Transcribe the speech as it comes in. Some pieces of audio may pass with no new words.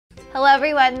Hello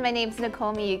everyone, my name is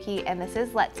Nicole Miyuki and this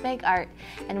is Let's Make Art,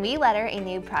 and we letter a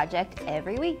new project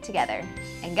every week together.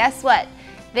 And guess what?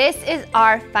 This is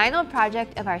our final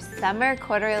project of our summer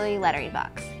quarterly lettering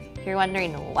box. If you're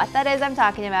wondering what that is I'm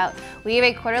talking about, we have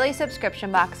a quarterly subscription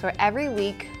box where every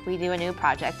week we do a new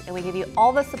project and we give you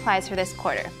all the supplies for this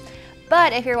quarter.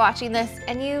 But if you're watching this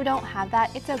and you don't have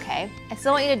that, it's okay. I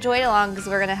still want you to join along because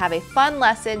we're gonna have a fun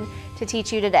lesson to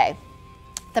teach you today.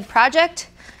 The project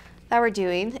that we're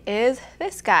doing is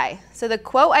this guy. So the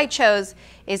quote I chose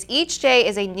is, "Each day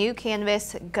is a new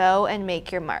canvas, go and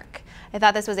make your mark." I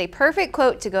thought this was a perfect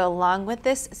quote to go along with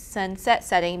this sunset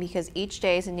setting because each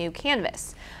day is a new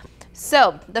canvas.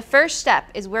 So the first step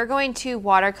is we're going to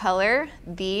watercolor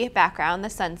the background, the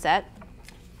sunset.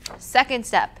 Second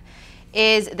step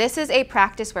is this is a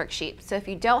practice worksheet. So if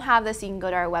you don't have this, you can go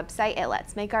to our website at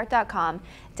letsmakeart.com,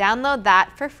 download that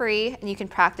for free, and you can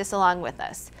practice along with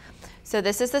us. So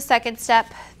this is the second step.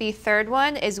 The third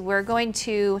one is we're going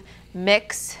to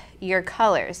mix your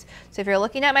colors. So if you're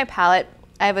looking at my palette,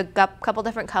 I have a couple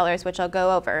different colors which I'll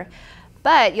go over.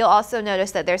 But you'll also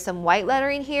notice that there's some white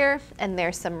lettering here and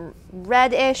there's some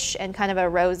reddish and kind of a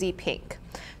rosy pink.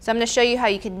 So I'm going to show you how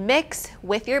you can mix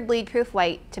with your bleed-proof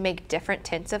white to make different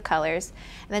tints of colors.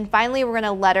 And then finally we're going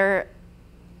to letter.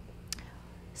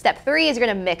 Step 3 is you're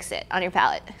going to mix it on your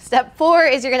palette. Step 4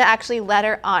 is you're going to actually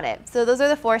letter on it. So those are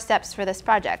the 4 steps for this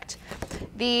project.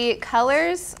 The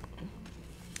colors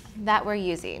that we're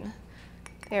using,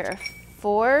 there are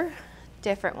 4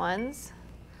 different ones.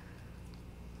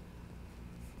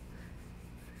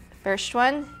 First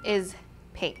one is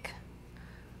pink.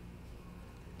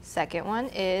 Second one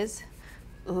is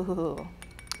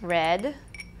red.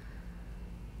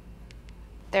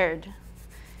 Third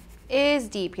is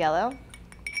deep yellow.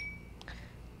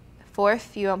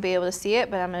 Fourth, you won't be able to see it,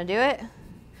 but I'm going to do it.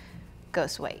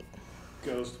 Ghost white.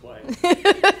 Ghost white.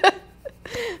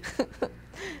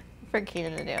 For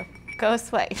Keenan to do.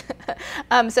 Ghost white.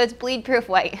 So it's bleed-proof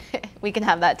white. We can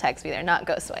have that text be there, not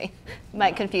ghost white.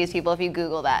 Might confuse people if you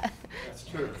Google that. That's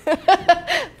true.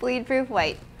 Bleed-proof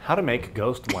white. How to make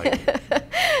ghost white.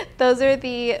 Those are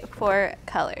the 4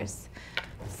 colors.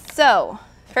 So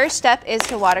first step is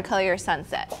to watercolor your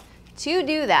sunset. To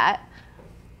do that,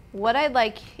 what I'd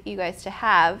like you guys to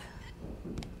have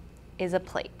is a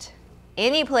plate.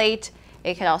 Any plate.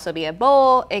 It could also be a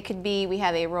bowl. It could be, we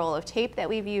have a roll of tape that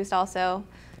we've used also.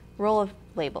 Roll of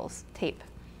labels, tape.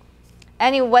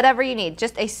 Whatever you need,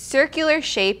 just a circular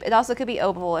shape. It also could be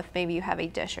oval if maybe you have a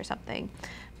dish or something.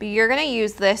 But you're gonna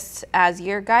use this as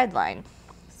your guideline.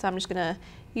 So I'm just gonna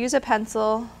use a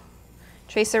pencil,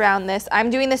 trace around this. I'm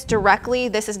doing this directly.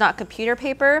 This is not computer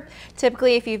paper.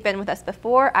 Typically, if you've been with us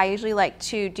before, I usually like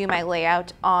to do my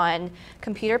layout on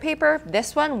computer paper.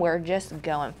 This one, we're just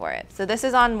going for it. So this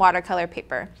is on watercolor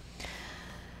paper.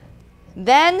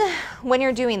 Then when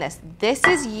you're doing this, this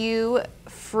is you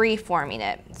free-forming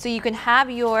it. So you can have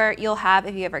you'll have,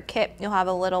 if you have a kit, you'll have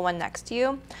a little one next to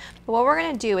you. But what we're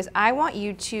gonna do is I want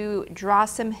you to draw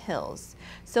some hills.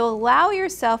 So allow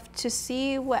yourself to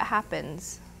see what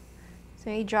happens. So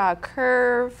you draw a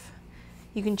curve.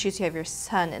 You can choose to have your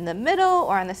sun in the middle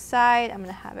or on the side. I'm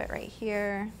gonna have it right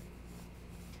here.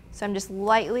 So I'm just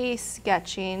lightly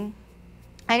sketching.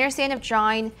 I understand if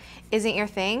drawing isn't your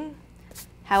thing.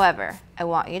 However, I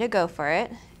want you to go for it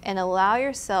and allow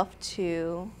yourself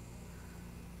to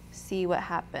see what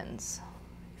happens.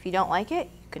 If you don't like it,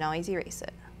 you can always erase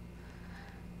it.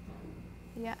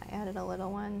 Yeah, I added a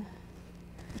little one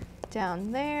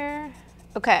down there.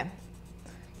 Okay.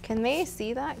 Can they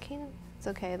see that, Keenan? It's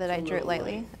okay that I drew it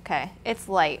lightly. Light. Okay, it's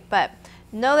light, but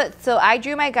know that, so I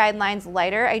drew my guidelines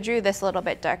lighter. I drew this a little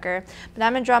bit darker, but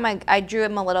I'm gonna draw I drew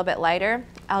them a little bit lighter.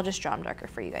 I'll just draw them darker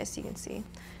for you guys so you can see.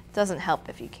 It doesn't help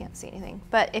if you can't see anything.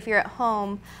 But if you're at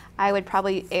home, I would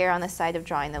probably err on the side of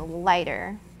drawing them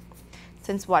lighter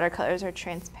since watercolors are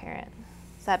transparent.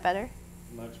 Is that better?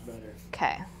 Much better.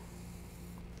 Okay.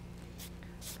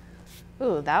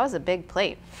 Ooh, that was a big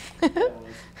plate.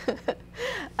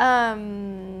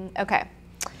 Okay.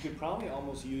 You could probably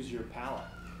almost use your palette.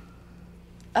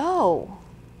 Oh.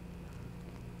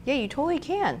 Yeah, you totally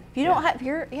can. If you don't have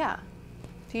your, yeah.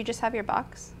 Do you just have your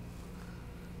box?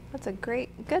 That's a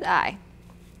good eye.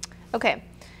 Okay.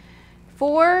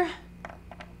 For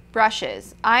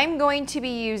brushes, I'm going to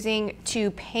be using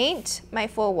to paint my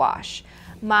full wash.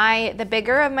 The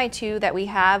bigger of my 2 that we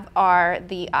have are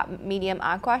the medium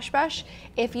aquash brush.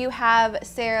 If you have,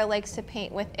 Sarah likes to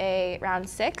paint with a round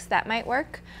 6, that might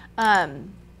work. They're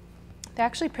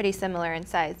actually pretty similar in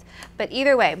size. But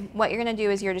either way, what you're gonna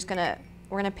do is we're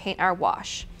gonna paint our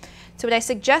wash. So what I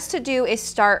suggest to do is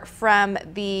start from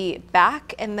the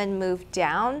back and then move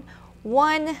down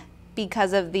 1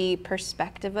 because of the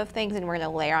perspective of things and we're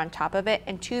gonna layer on top of it,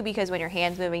 and 2, because when your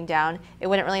hand's moving down, it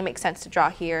wouldn't really make sense to draw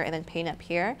here and then paint up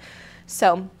here.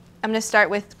 So I'm gonna start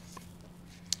with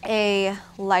a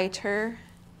lighter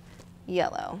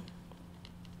yellow.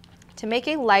 To make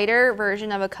a lighter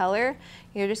version of a color,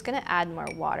 you're just gonna add more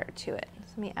water to it.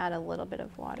 So let me add a little bit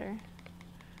of water.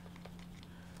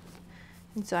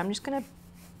 And so I'm just gonna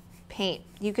paint.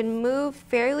 You can move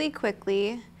fairly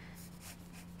quickly,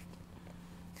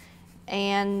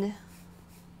 and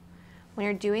when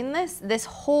you're doing this, this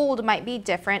hold might be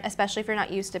different, especially if you're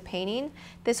not used to painting.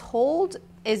 This hold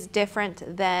is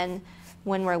different than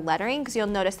when we're lettering, because you'll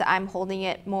notice that I'm holding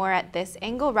it more at this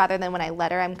angle rather than when I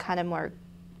letter, I'm kind of more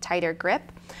tighter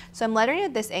grip. So I'm lettering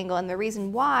at this angle, and the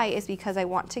reason why is because I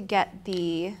want to get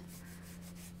the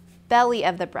belly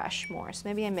of the brush more. So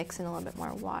maybe I mix in a little bit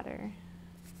more water.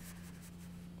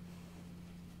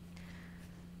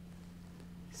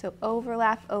 So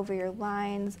overlap over your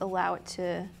lines, allow it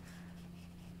to,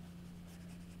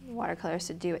 watercolors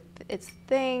to do its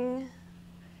thing.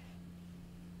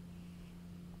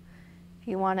 If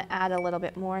you want to add a little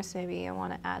bit more, so maybe I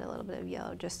want to add a little bit of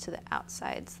yellow just to the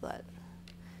outside so that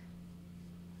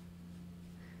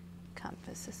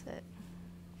encompasses it.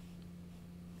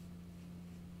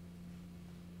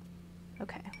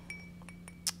 Okay.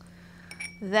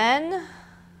 Then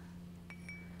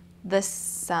the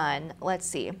sun, let's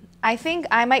see. I think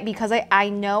I might, because I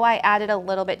know I added a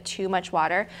little bit too much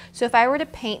water. So if I were to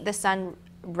paint the sun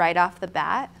right off the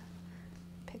bat,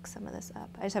 pick some of this up.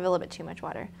 I just have a little bit too much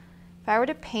water. If I were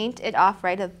to paint it off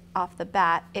off the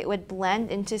bat, it would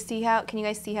blend into, see how, can you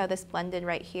guys see how this blended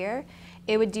right here?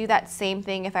 It would do that same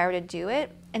thing if I were to do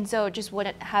it. And so it just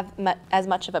wouldn't have as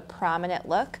much of a prominent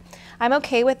look. I'm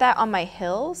okay with that on my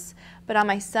hills, but on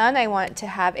my sun, I want it to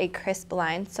have a crisp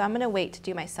line. So I'm gonna wait to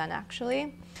do my sun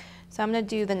actually. So I'm gonna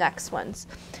do the next ones.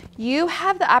 You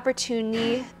have the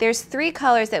opportunity, there's 3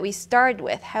 colors that we started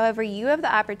with. However, you have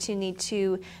the opportunity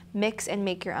to mix and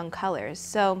make your own colors.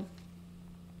 So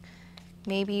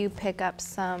maybe you pick up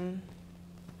some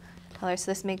colors.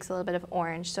 So this makes a little bit of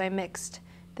orange. So I mixed,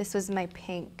 this was my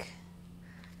pink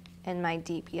and my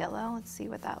deep yellow. Let's see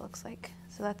what that looks like.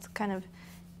 So that's kind of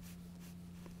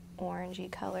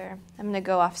orangey color. I'm gonna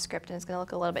go off script and it's gonna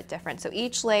look a little bit different. So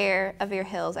each layer of your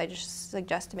hills, I just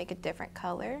suggest to make a different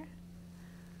color.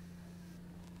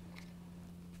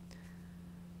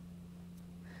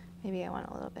 Maybe I want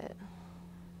a little bit.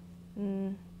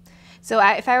 So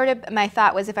if I were to, my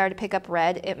thought was if I were to pick up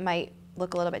red, it might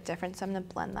look a little bit different. So I'm gonna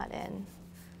blend that in,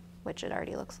 which it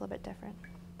already looks a little bit different.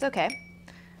 It's okay.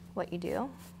 What you do,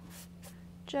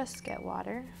 just get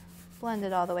water, blend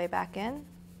it all the way back in.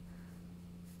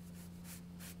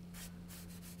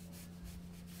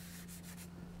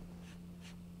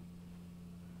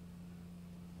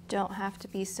 Don't have to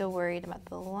be so worried about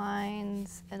the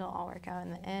lines. It'll all work out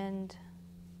in the end.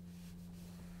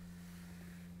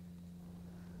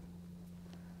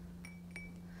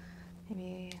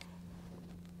 Maybe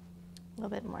a little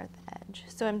bit more at the edge.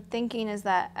 So I'm thinking is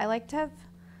that I like to have,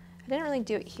 I didn't really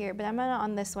do it here, but I'm gonna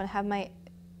on this one have my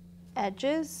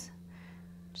edges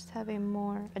just have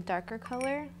a darker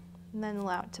color and then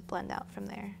allow it to blend out from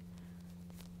there.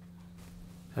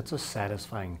 That's a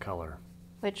satisfying color.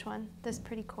 Which one? This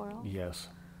pretty coral? Yes.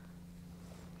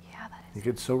 Yeah, that is.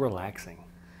 It's so relaxing.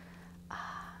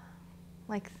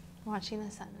 Like watching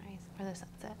the sunrise or the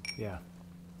sunset. Yeah.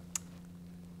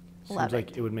 Love Seems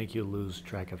like it. it would make you lose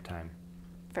track of time.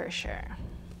 For sure.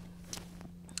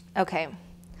 Okay.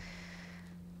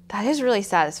 That is really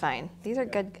satisfying. These are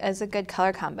good as a good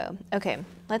color combo. Okay,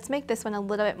 let's make this one a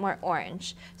little bit more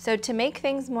orange. So to make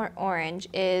things more orange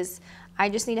is, I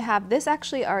just need to have, this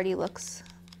actually already looks,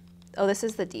 oh, this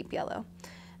is the deep yellow.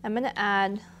 I'm gonna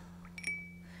add,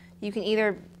 you can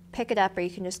either pick it up or you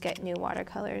can just get new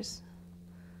watercolors.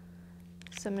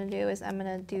 So I'm gonna do is I'm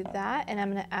gonna do that and I'm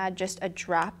gonna add just a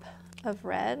drop of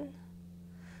red.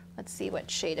 Let's see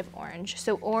what shade of orange.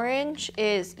 So orange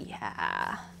is,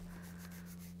 yeah.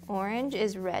 Orange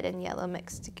is red and yellow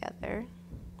mixed together.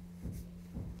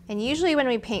 And usually when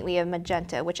we paint, we have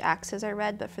magenta, which acts as our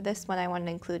red, but for this one, I wanted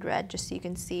to include red just so you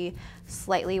can see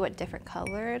slightly what different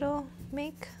color it'll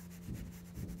make.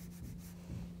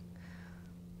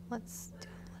 Let's do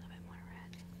a little bit more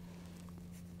red.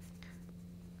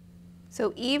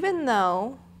 So even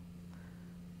though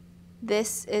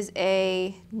this is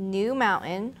a new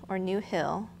mountain or new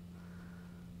hill,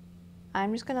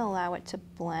 I'm just gonna allow it to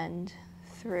blend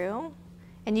through.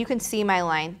 And you can see my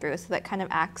line through, so that kind of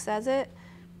acts as it.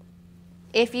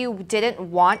 If you didn't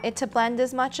want it to blend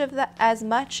as much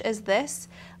as this,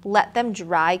 let them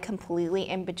dry completely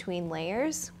in between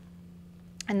layers.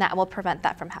 and that will prevent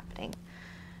that from happening.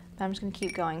 But I'm just gonna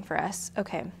keep going for us.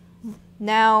 Okay,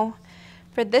 now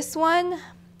for this one,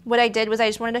 what I did was I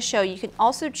just wanted to show you can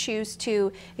also choose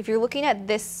to, if you're looking at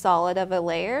this solid of a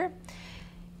layer,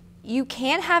 you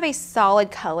can have a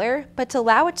solid color, but to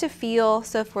allow it to feel,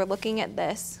 so if we're looking at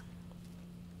this,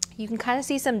 you can kind of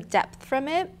see some depth from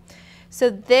it. So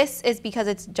this is because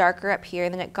it's darker up here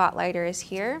than it got lighter is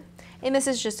here. And this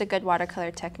is just a good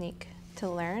watercolor technique to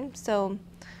learn. So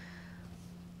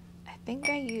I think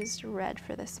I used red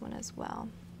for this one as well.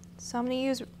 So I'm gonna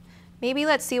use, maybe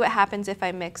let's see what happens if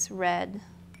I mix red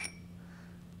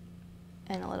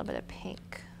and a little bit of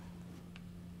pink.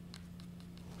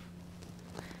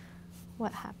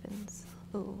 What happens?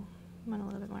 Ooh, I want a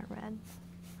little bit more red.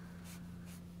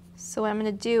 So what I'm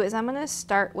gonna do is I'm gonna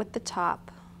start with the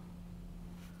top,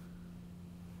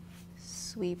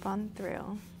 sweep on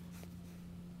through.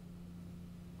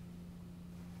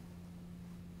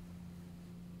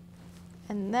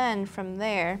 And then from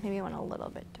there, maybe I want a little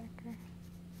bit darker.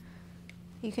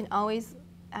 You can always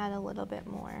add a little bit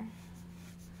more.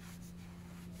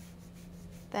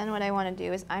 Then what I want to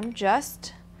do is I'm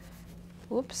just,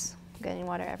 whoops, I'm getting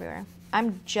water everywhere.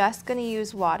 I'm just going to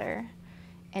use water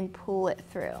and pull it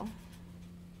through.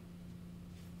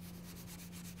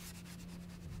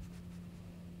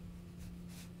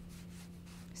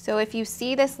 So if you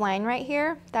see this line right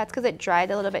here, that's because it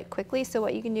dried a little bit quickly. So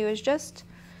what you can do is just,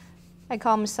 I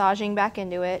call massaging back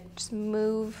into it. Just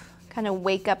move, kind of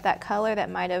wake up that color that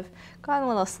might have gotten a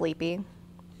little sleepy.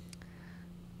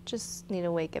 Just need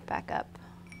to wake it back up.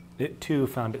 It too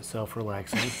found itself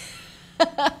relaxing.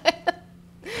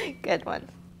 Good one.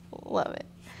 Love it.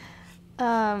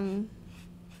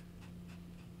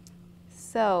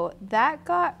 So that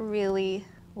got really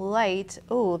light.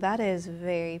 Oh, that is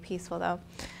very peaceful though.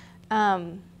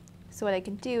 So what I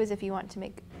can do is if you want to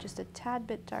make just a tad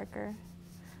bit darker,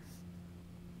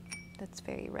 that's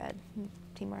very red,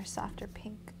 see more softer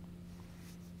pink,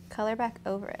 color back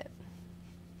over it.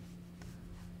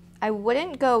 I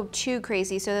wouldn't go too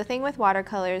crazy. So the thing with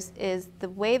watercolors is the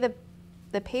way the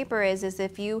paper is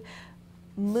if you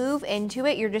move into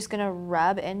it, you're just gonna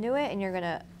rub into it and you're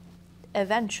gonna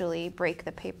eventually break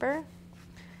the paper.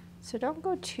 So don't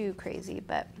go too crazy,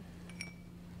 but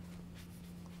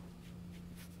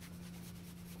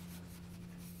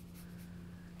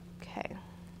okay,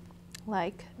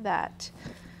 like that.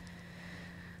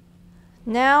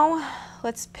 Now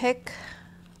let's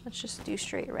just do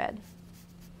straight red.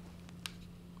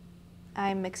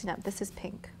 I'm mixing up, this is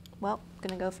pink. Well, I'm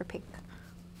gonna go for pink.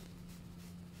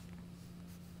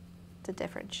 It's a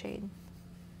different shade.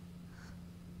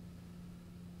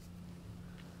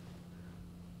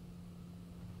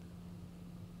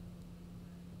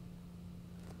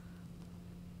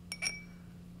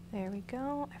 There we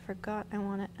go. I forgot I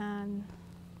want to add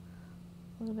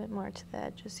a little bit more to the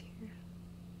edges here.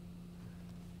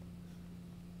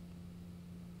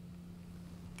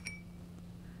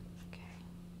 Okay.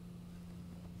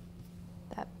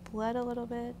 That bled a little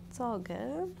bit. It's all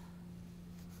good.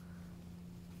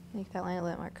 Make that line a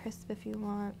little more crisp if you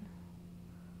want.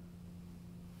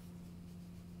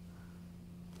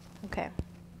 Okay.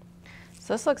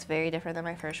 So this looks very different than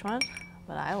my first one,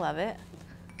 but I love it.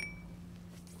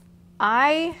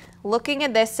 Looking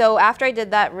at this, so after I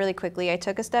did that really quickly, I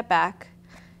took a step back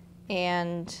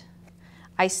and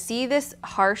I see this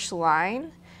harsh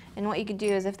line, and what you can do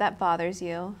is if that bothers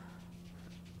you,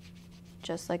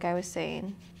 just like I was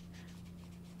saying,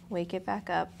 wake it back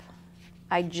up.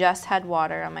 I just had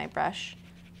water on my brush.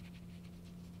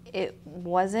 It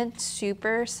wasn't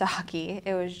super soggy,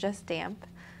 it was just damp.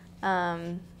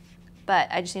 But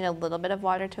I just need a little bit of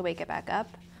water to wake it back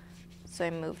up. So I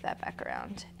move that back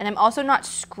around. And I'm also not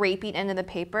scraping into the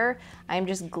paper, I'm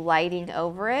just gliding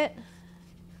over it.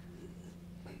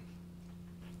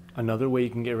 Another way you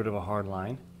can get rid of a hard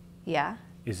line, yeah,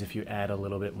 is if you add a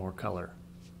little bit more color.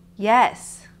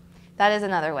 Yes, that is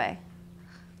another way.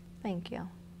 Thank you.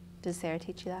 Did Sarah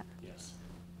teach you that? Yes.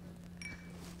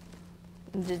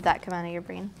 Did that come out of your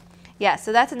brain? Yeah,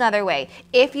 so that's another way.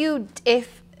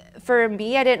 For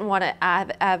me, I didn't want to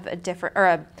have a different,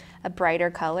 or a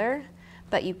brighter color,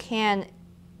 but you can,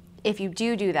 if you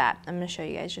do that, I'm going to show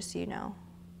you guys just so you know.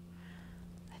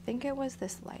 I think it was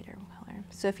this lighter color.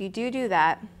 So if you do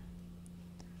that,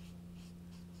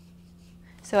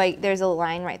 so there's a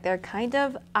line right there, kind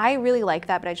of. I really like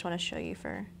that, but I just want to show you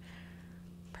for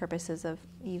purposes of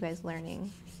you guys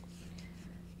learning.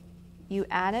 You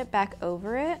add it back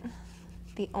over it.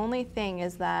 The only thing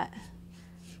is that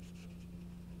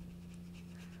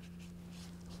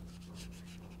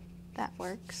that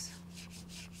works.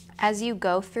 As you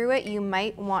go through it, you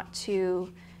might want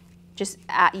to just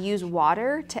use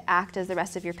water to act as the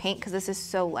rest of your paint because this is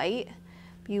so light.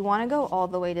 But you want to go all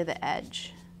the way to the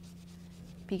edge.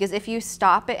 Because if you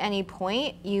stop at any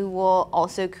point, you will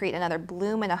also create another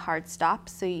bloom and a hard stop.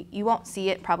 So you won't see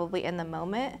it probably in the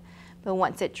moment, but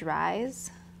once it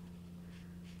dries,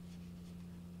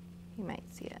 you might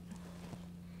see it.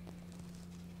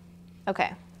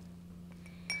 Okay.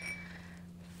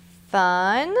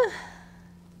 Fun.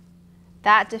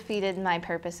 That defeated my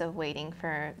purpose of waiting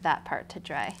for that part to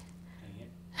dry.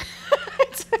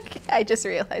 It's okay. I just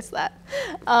realized that.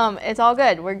 It's all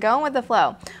good. We're going with the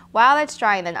flow. While that's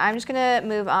drying, then I'm just gonna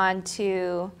move on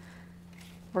to,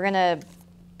 we're gonna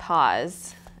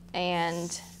pause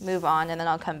and move on, and then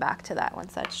I'll come back to that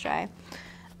once that's dry.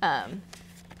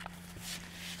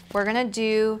 We're gonna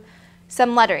do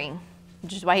some lettering,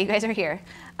 which is why you guys are here.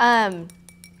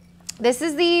 This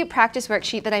is the practice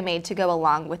worksheet that I made to go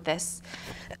along with this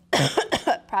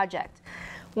project.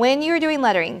 When you're doing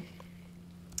lettering,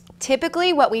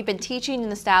 typically what we've been teaching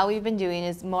and the style we've been doing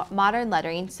is modern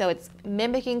lettering, so it's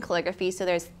mimicking calligraphy, so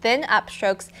there's thin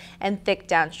upstrokes and thick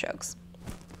downstrokes.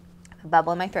 A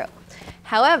bubble in my throat.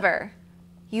 However,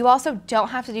 you also don't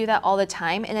have to do that all the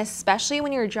time, and especially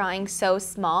when you're drawing so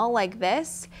small like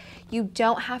this, you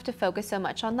don't have to focus so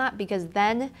much on that because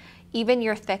then even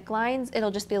your thick lines,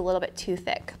 it'll just be a little bit too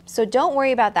thick. So don't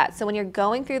worry about that. So when you're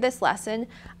going through this lesson,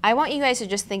 I want you guys to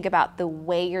just think about the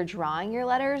way you're drawing your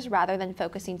letters rather than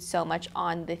focusing so much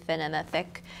on the thin and the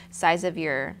thick size of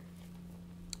your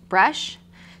brush.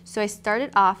 So I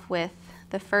started off with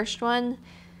the first one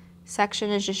section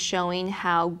is just showing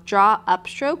how draw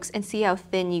upstrokes and see how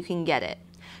thin you can get it.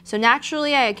 So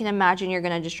naturally, I can imagine you're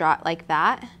gonna just draw it like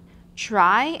that.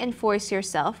 Try and force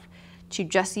yourself to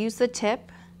just use the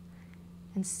tip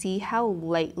and see how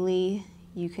lightly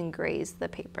you can graze the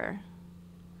paper.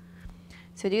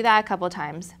 So do that a couple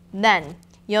times. Then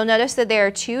you'll notice that there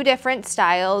are two different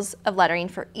styles of lettering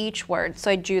for each word.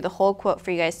 So I drew the whole quote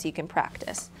for you guys so you can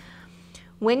practice.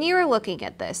 When you are looking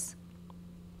at this,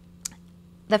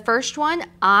 the first one,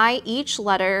 each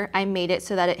letter, I made it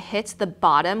so that it hits the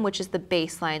bottom, which is the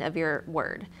baseline of your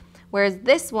word. Whereas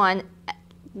this one,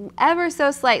 ever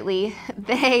so slightly,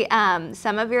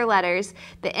 some of your letters,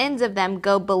 the ends of them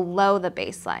go below the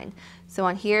baseline. So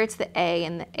on here it's the A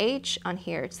and the H, on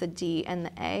here it's the D and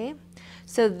the A.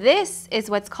 So this is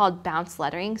what's called bounce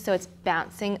lettering, so it's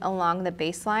bouncing along the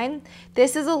baseline.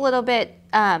 This is a little bit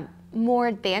more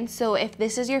advanced, so if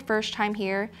this is your first time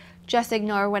here, just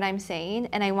ignore what I'm saying,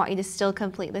 and I want you to still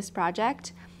complete this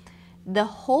project. The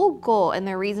whole goal and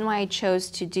the reason why I chose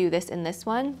to do this in this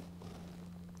one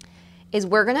is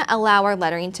we're gonna allow our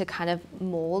lettering to kind of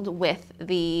mold with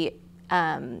the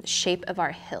shape of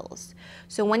our hills.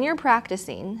 So when you're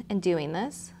practicing and doing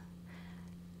this,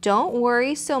 don't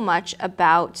worry so much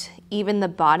about even the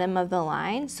bottom of the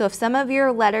line. So if some of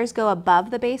your letters go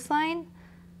above the baseline,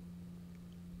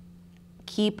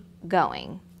 keep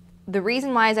going. The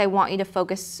reason why is I want you to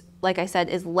focus, like I said,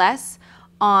 is less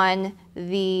on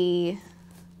the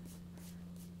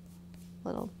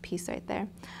little piece right there.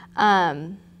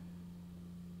 I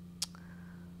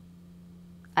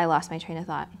lost my train of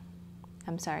thought.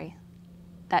 I'm sorry.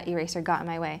 That eraser got in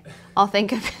my way. I'll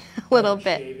think of it a little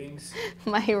bit. Shavings.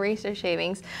 My eraser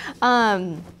shavings.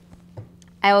 I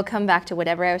will come back to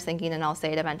whatever I was thinking and I'll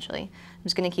say it eventually. I'm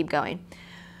just gonna keep going.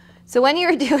 So when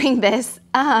you're doing this,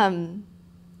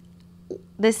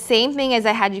 the same thing as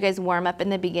I had you guys warm up in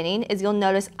the beginning is you'll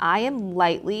notice I am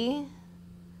lightly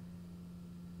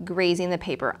grazing the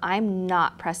paper. I'm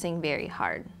not pressing very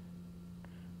hard.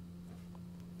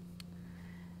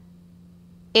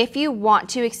 If you want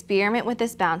to experiment with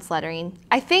this bounce lettering,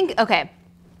 okay,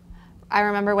 I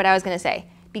remember what I was gonna say.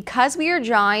 Because we are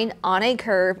drawing on a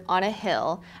curve, on a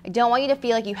hill, I don't want you to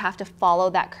feel like you have to follow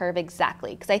that curve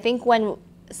exactly. Because I think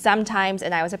sometimes,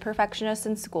 and I was a perfectionist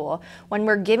in school, when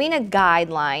we're giving a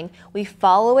guideline, we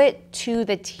follow it to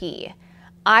the T.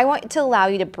 I want to allow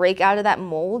you to break out of that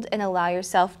mold and allow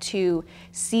yourself to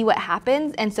see what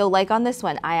happens. And so like on this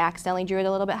one, I accidentally drew it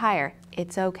a little bit higher.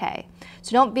 It's okay.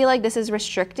 So don't feel like this is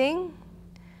restricting.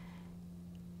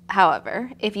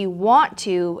 However, if you want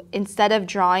to, instead of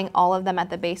drawing all of them at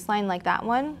the baseline like that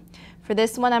one, for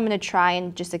this one I'm going to try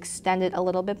and just extend it a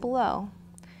little bit below.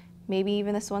 Maybe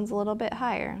even this one's a little bit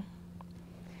higher.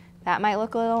 That might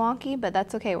look a little wonky, but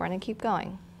that's okay. We're going to keep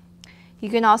going. You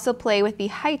can also play with the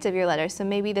height of your letter, so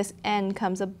maybe this end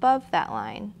comes above that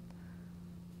line.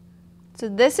 So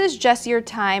this is just your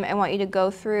time. I want you to go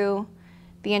through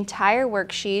the entire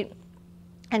worksheet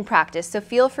and practice. So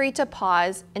feel free to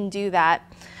pause and do that.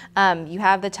 You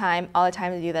have the time, all the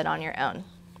time to do that on your own.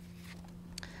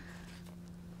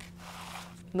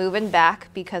 moving back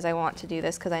because I want to do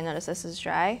this because I notice this is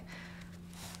dry.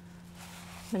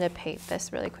 I'm gonna paint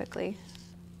this really quickly.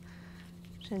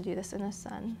 I'm just gonna do this in the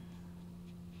sun.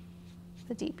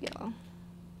 The deep yellow.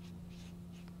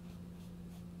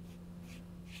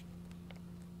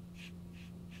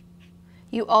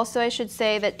 You also, I should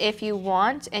say that if you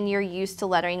want and you're used to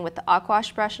lettering with the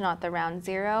aquash brush, not the round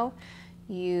zero,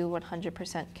 you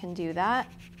 100% can do that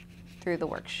through the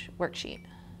worksheet.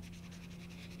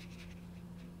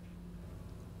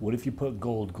 What if you put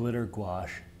gold glitter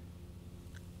gouache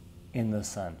in the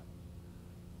sun?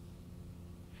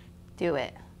 Do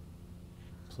it.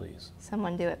 Please.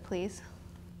 Someone do it, please.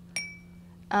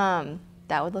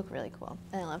 That would look really cool.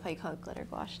 I love how you call it glitter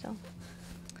gouache still.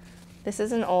 This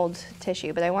is an old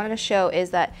tissue, but I wanted to show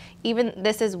is that even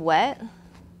this is wet.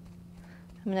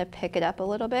 I'm gonna pick it up a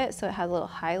little bit so it has a little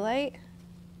highlight.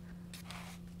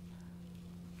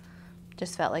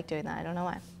 Just felt like doing that, I don't know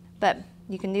why. But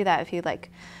you can do that if you'd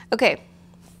like. Okay,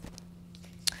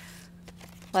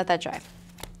 let that dry.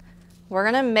 We're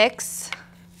gonna mix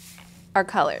our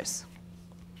colors.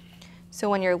 So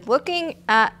when you're looking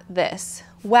at this,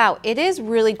 wow, it is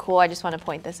really cool. I just wanna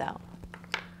point this out.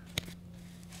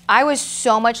 I was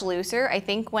so much looser. I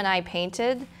think when I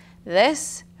painted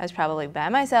this, I was probably by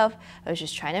myself. I was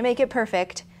just trying to make it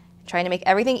perfect, trying to make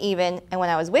everything even. And when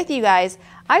I was with you guys,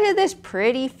 I did this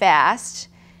pretty fast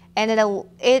and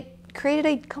it created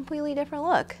a completely different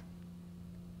look.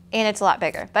 And it's a lot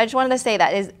bigger. But I just wanted to say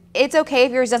that it's okay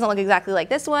if yours doesn't look exactly like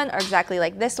this one or exactly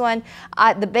like this one.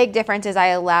 The big difference is I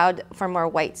allowed for more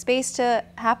white space to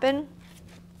happen.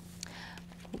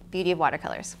 Beauty of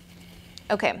watercolors.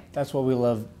 Okay. That's what we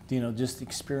love, you know, just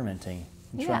experimenting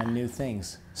and trying Yeah. new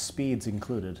things, speeds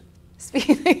included.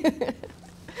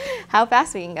 How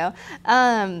fast we can go.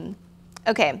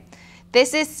 Okay,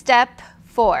 this is step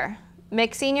 4,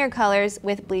 mixing your colors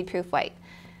with bleed proof white.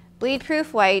 Bleed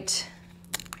proof white,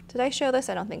 did I show this?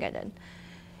 I don't think I did.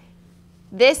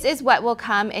 This is what will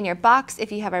come in your box.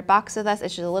 If you have our box with us,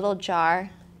 it's just a little jar.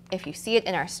 If you see it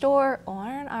in our store or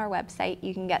on our website,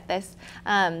 you can get this.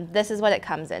 This is what it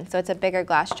comes in, so it's a bigger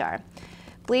glass jar.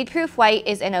 Bleed proof white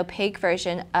is an opaque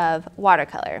version of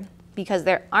watercolor because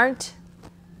there aren't,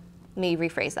 let me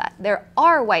rephrase that. There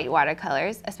are white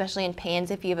watercolors, especially in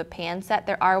pans. If you have a pan set,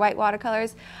 there are white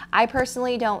watercolors. I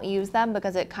personally don't use them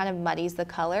because it kind of muddies the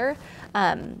color.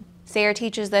 Sarah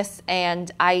teaches this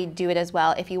and I do it as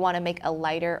well. If you want to make a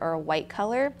lighter or a white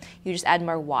color, you just add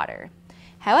more water.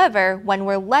 However, when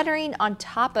we're lettering on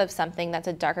top of something that's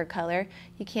a darker color,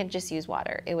 you can't just use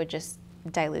water. It would just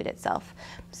dilute itself.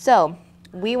 So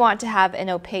we want to have an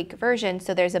opaque version,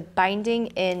 so there's a binding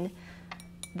in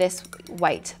this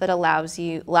white that allows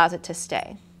it to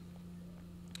stay.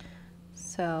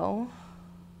 So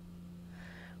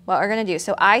what we're gonna do,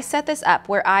 so I set this up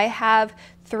where I have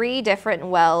 3 different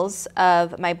wells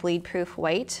of my bleed proof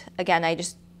white. Again, I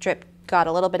just got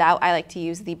a little bit out. I like to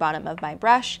use the bottom of my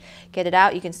brush, get it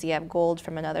out. You can see I have gold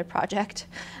from another project.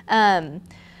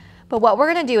 But what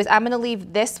we're gonna do is I'm gonna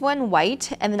leave this one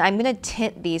white and then I'm gonna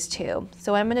tint these 2.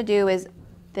 So what I'm gonna do is,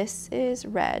 this is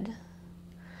red.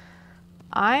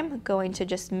 I'm going to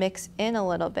just mix in a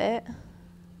little bit.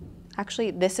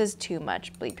 Actually, this is too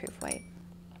much bleed proof white.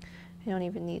 I don't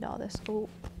even need all this. Ooh.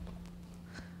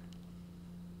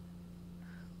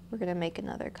 We're gonna make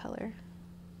another color.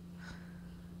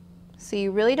 So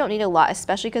you really don't need a lot,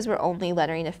 especially because we're only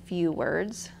lettering a few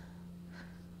words.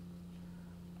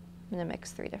 I'm gonna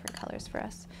mix 3 different colors for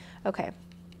us. Okay.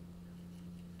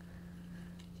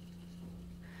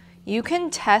 You can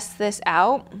test this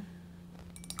out.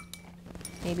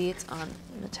 Maybe it's on,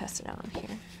 I'm gonna test it out on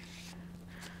here.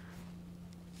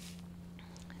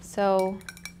 So,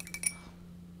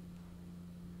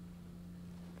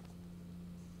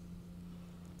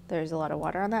 there's a lot of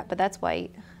water on that, but that's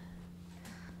white.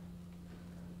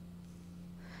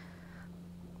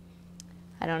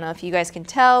 I don't know if you guys can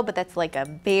tell, but that's like a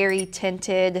very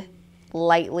tinted,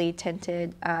 lightly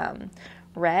tinted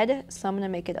red. So I'm gonna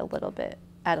make it a little bit,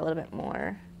 add a little bit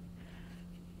more.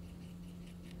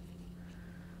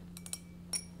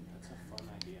 That's a fun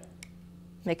idea.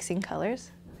 Mixing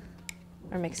colors?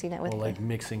 Or mixing it with like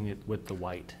mixing it with the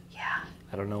white. Yeah.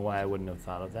 I don't know why I wouldn't have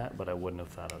thought of that, but I wouldn't have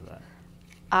thought of that.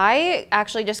 I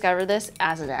actually discovered this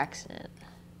as an accident.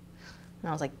 And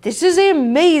I was like, this is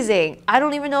amazing. I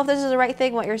don't even know if this is the right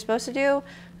thing, what you're supposed to do.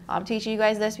 I'm teaching you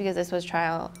guys this because this was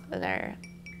trial and error.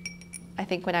 I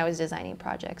think when I was designing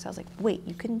projects, I was like, wait,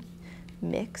 you can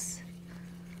mix?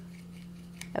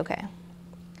 Okay.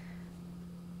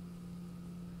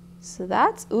 So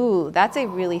that's a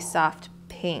really soft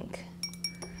pink.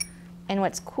 And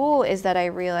what's cool is that I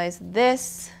realized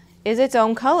this is its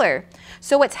own color.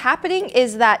 So what's happening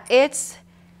is that it's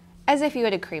as if you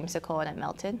had a creamsicle and it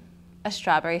melted, a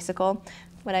strawberry-sicle.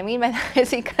 What I mean by that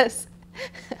is because,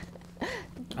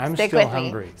 I'm stick still with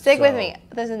hungry. me, stick with me,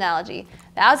 this analogy.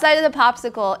 The outside of the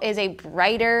popsicle is a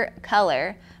brighter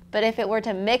color, but if it were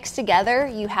to mix together,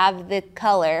 you have the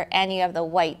color and you have the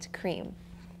white cream.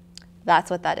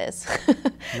 That's what that is.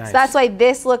 Nice. So that's why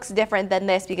this looks different than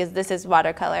this, because this is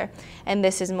watercolor and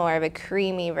this is more of a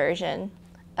creamy version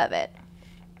of it.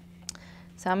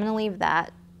 So I'm gonna leave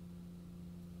that.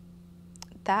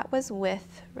 That was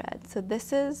with red. So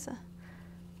this is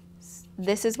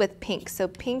with pink. So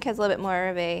pink has a little bit more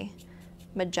of a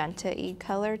magenta-y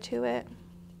color to it.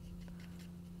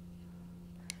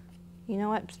 You know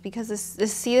what, because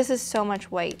this is so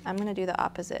much white, I'm gonna do the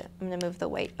opposite. I'm gonna move the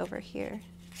white over here.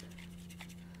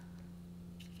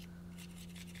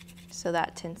 So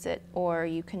that tints it, or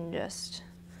you can just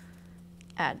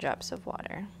add drops of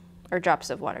water, or drops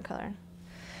of watercolor.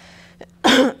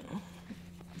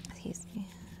 Excuse me.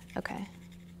 Okay,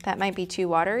 that might be too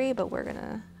watery, but we're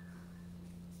gonna,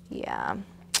 yeah.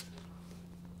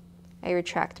 I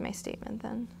retract my statement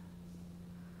then.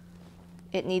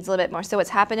 It needs a little bit more. So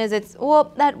what's happened is it's,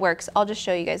 well, that works. I'll just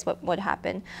show you guys what would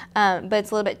happen. But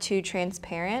it's a little bit too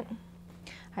transparent.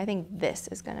 I think this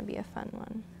is gonna be a fun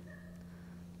one.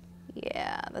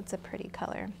 Yeah, that's a pretty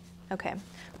color. Okay,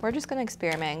 we're just gonna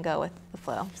experiment and go with the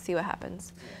flow, see what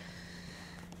happens.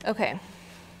 Okay.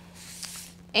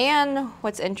 And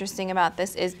what's interesting about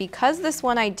this is because this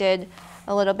one I did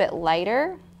a little bit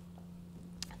lighter,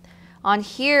 on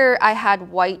here I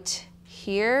had white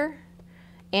here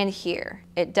and here.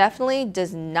 It definitely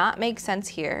does not make sense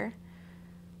here.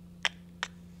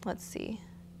 Let's see.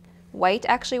 White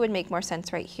actually would make more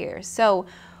sense right here. So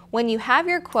when you have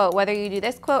your quote, whether you do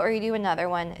this quote or you do another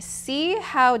one, see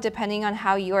how, depending on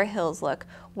how your hills look,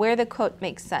 where the quote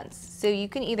makes sense. So you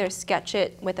can either sketch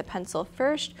it with a pencil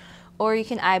first, or you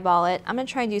can eyeball it. I'm gonna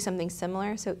try and do something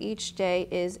similar. So each day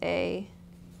is a,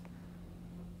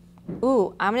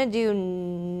 ooh, I'm gonna do,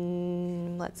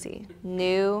 let's see,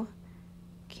 new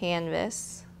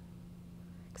canvas,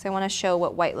 because I wanna show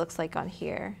what white looks like on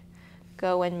here.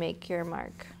 Go and make your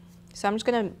mark. So I'm just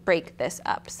gonna break this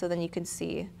up so then you can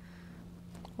see,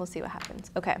 we'll see what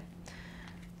happens. Okay.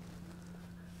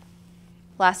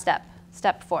 Last step,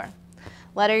 step 4.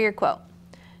 Letter your quote.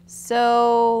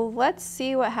 So let's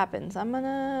see what happens. I'm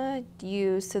gonna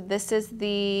use, so this is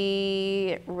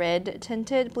the red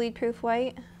tinted bleed proof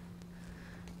white.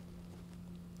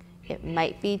 It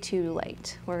might be too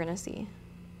light. We're gonna see.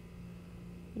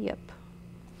 Yep.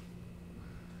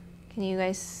 Can you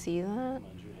guys see that?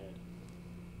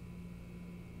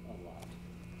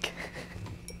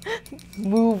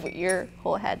 Move your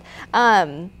whole head.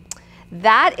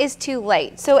 That is too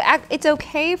light. So it's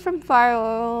okay from far,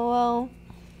 well,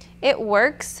 it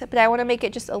works, but I wanna make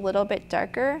it just a little bit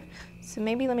darker. So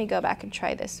maybe let me go back and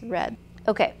try this red.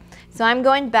 Okay, so I'm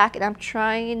going back and I'm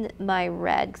trying my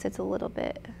red because it's a little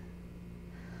bit,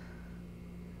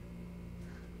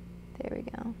 there we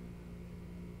go.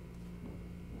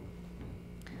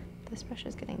 This brush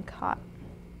is getting caught.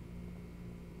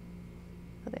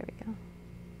 Oh, there we go.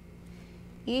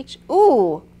 Each,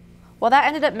 ooh, well that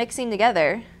ended up mixing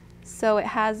together. So it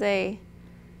has a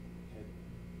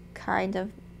kind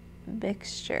of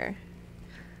mixture.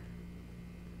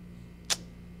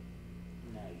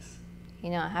 Nice.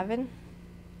 You know what happened?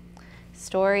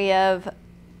 Story of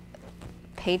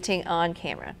painting on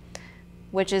camera,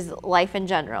 which is life in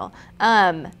general.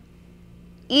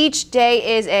 Each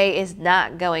day is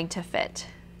not going to fit.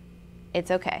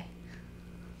 It's okay.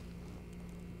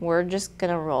 We're just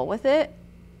gonna roll with it.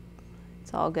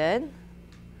 It's all good.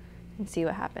 And see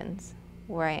what happens,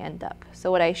 where I end up.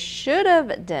 So what I should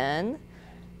have done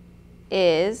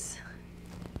is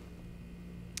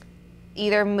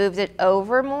either moved it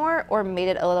over more or made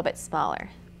it a little bit smaller,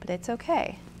 but it's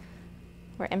okay.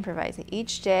 We're improvising.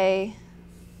 Each day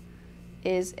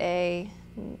is a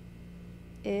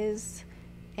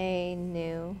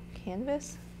new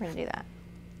canvas. We're gonna do that.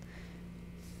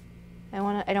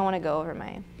 I don't wanna go over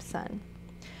my sun.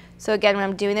 So again, when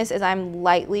I'm doing this is I'm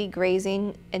lightly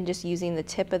grazing and just using the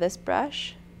tip of this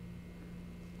brush,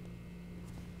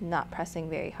 not pressing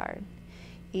very hard.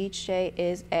 Each day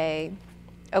is a,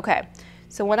 okay.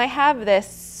 So when I have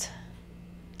this,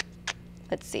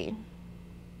 let's see,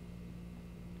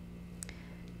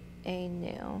 a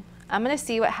new, I'm gonna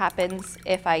see what happens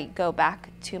if I go back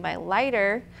to my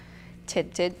lighter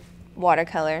tinted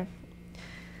watercolor.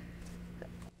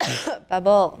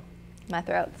 Bubble, my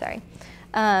throat, sorry.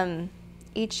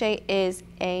 Each day is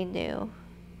a new.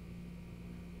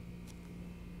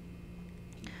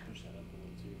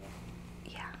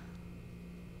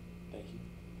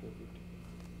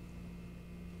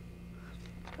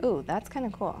 Ooh, that's kind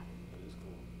of cool.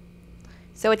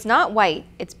 So it's not white,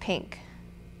 it's pink.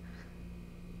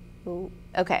 Ooh,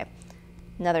 okay,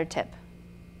 another tip.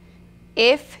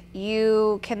 If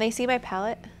you, can they see my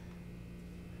palette?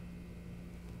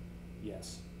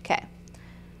 Yes. Okay.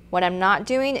 What I'm not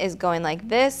doing is going like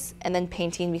this and then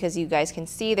painting, because you guys can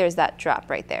see there's that drop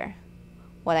right there.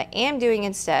 What I am doing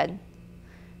instead,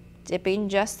 dipping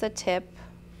just the tip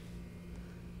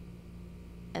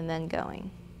and then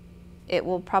going. It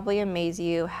will probably amaze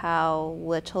you how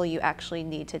little you actually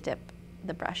need to dip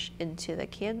the brush into the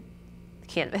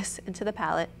canvas, into the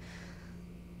palette.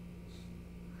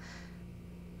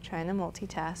 Trying to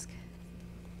multitask.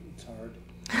 It's hard.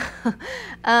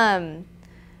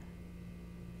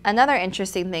 Another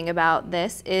interesting thing about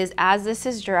this is, as this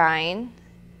is drying,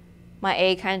 my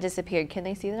A kind of disappeared. Can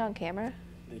they see that on camera?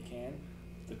 They can,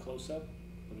 the close-up,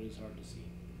 but it is hard to see.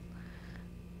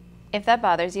 If that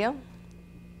bothers you,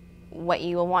 what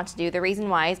you will want to do, the reason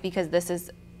why is because this is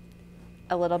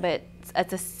a little bit,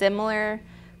 it's a similar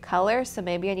color, so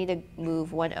maybe I need to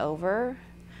move one over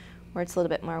where it's a little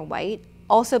bit more white.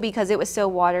 Also, because it was so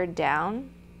watered down,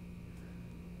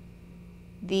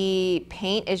 the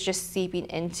paint is just seeping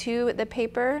into the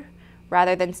paper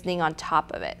rather than sitting on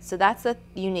top of it. So that's the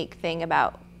unique thing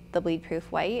about the bleed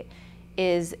proof white,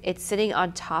 is it's sitting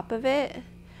on top of it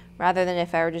rather than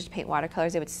if I were just to paint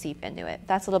watercolors, it would seep into it.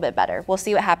 That's a little bit better. We'll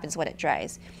see what happens when it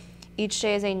dries. Each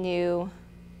day is a new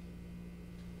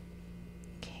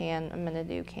I'm gonna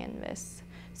do canvas.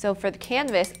 So for the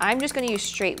canvas, I'm just gonna use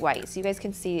straight white so you guys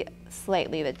can see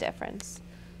slightly the difference.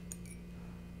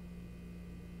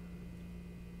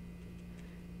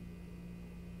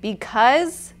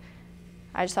 Because,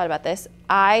 I just thought about this,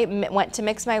 I went to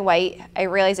mix my white, I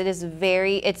realized it is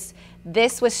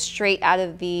this was straight out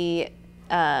of the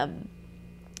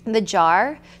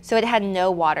jar, so it had no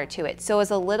water to it. So it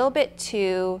was a little bit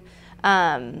too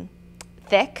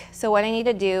thick. So what I need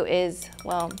to do is,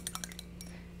 well,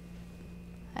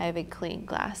 I have a clean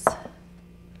glass.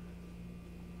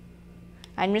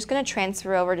 I'm just gonna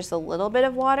transfer over just a little bit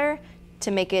of water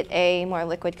to make it a more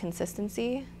liquid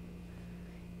consistency.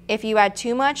 If you add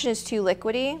too much and it's too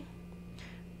liquidy,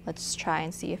 let's try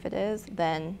and see if it is,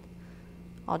 then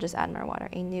I'll just add more water.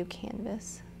 A new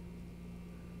canvas.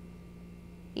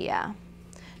 Yeah.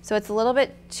 So it's a little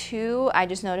bit too, I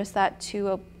just noticed that,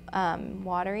 too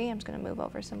watery. I'm just gonna move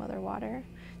over some other water.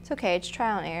 It's okay, it's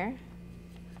trial and error.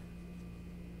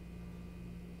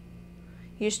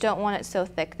 You just don't want it so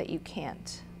thick that you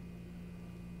can't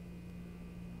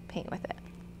paint with it.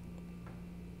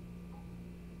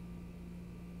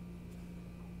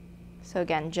 So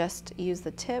again, just use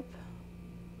the tip.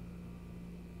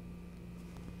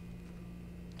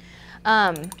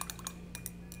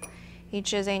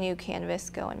 Each is a new canvas,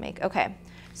 go and make. Okay,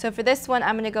 so for this one,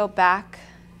 I'm gonna go back.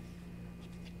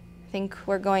 I think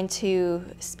we're going to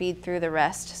speed through the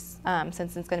rest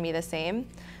since it's gonna be the same.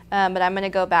 But I'm gonna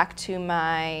go back to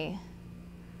my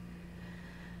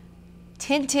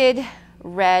tinted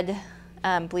red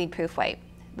bleed proof white.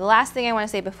 The last thing I want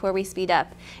to say before we speed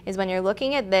up is when you're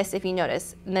looking at this, if you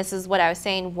notice, and this is what I was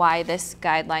saying, why this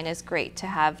guideline is great to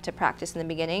have to practice in the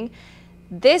beginning.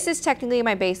 This is technically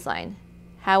my baseline.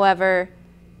 However,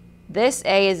 this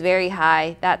A is very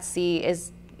high, that C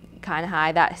is kind of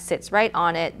high, that sits right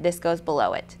on it, this goes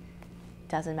below it.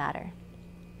 Doesn't matter.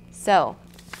 So,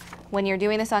 when you're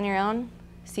doing this on your own,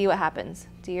 see what happens.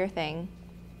 Do your thing.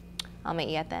 I'll meet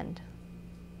you at the end.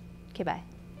 Okay, bye.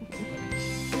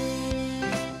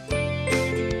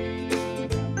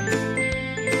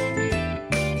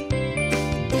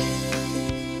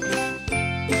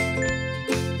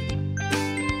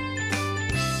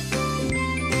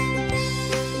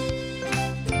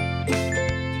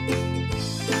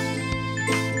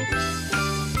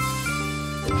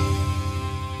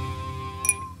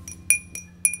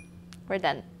 We're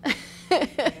done.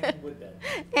 And we're done.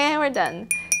 And we're done.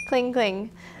 Cling, cling.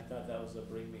 I thought that was a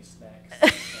bring me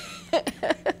snacks.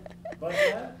 But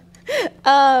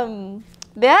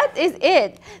that is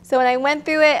it. So when I went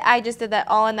through it, I just did that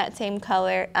all in that same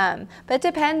color. But it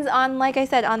depends on, like I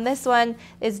said, on this one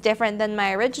is different than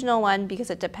my original one because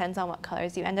it depends on what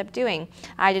colors you end up doing.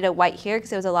 I did a white here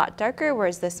because it was a lot darker,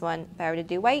 whereas this one, if I were to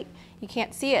do white, you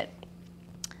can't see it.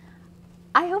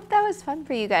 I hope that was fun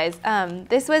for you guys.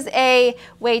 This was a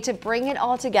way to bring it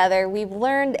all together. We've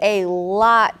learned a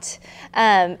lot,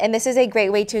 and this is a great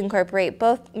way to incorporate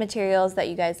both materials that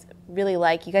you guys really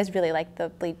like. You guys really like the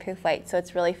bleed proof white, so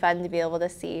it's really fun to be able to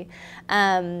see.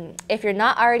 If you're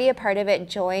not already a part of it,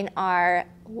 join our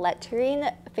lettering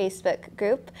Facebook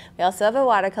group. We also have a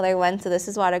watercolor one, so this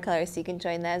is watercolor, so you can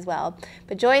join that as well.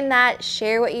 But join that,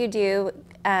 share what you do,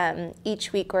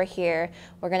 each week we're here,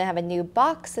 we're gonna have a new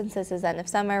box. Since this is the end of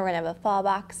summer, we're gonna have a fall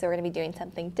box, so we're gonna be doing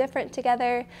something different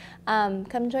together.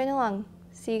 Come join along.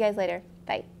 See you guys later.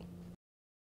 Bye.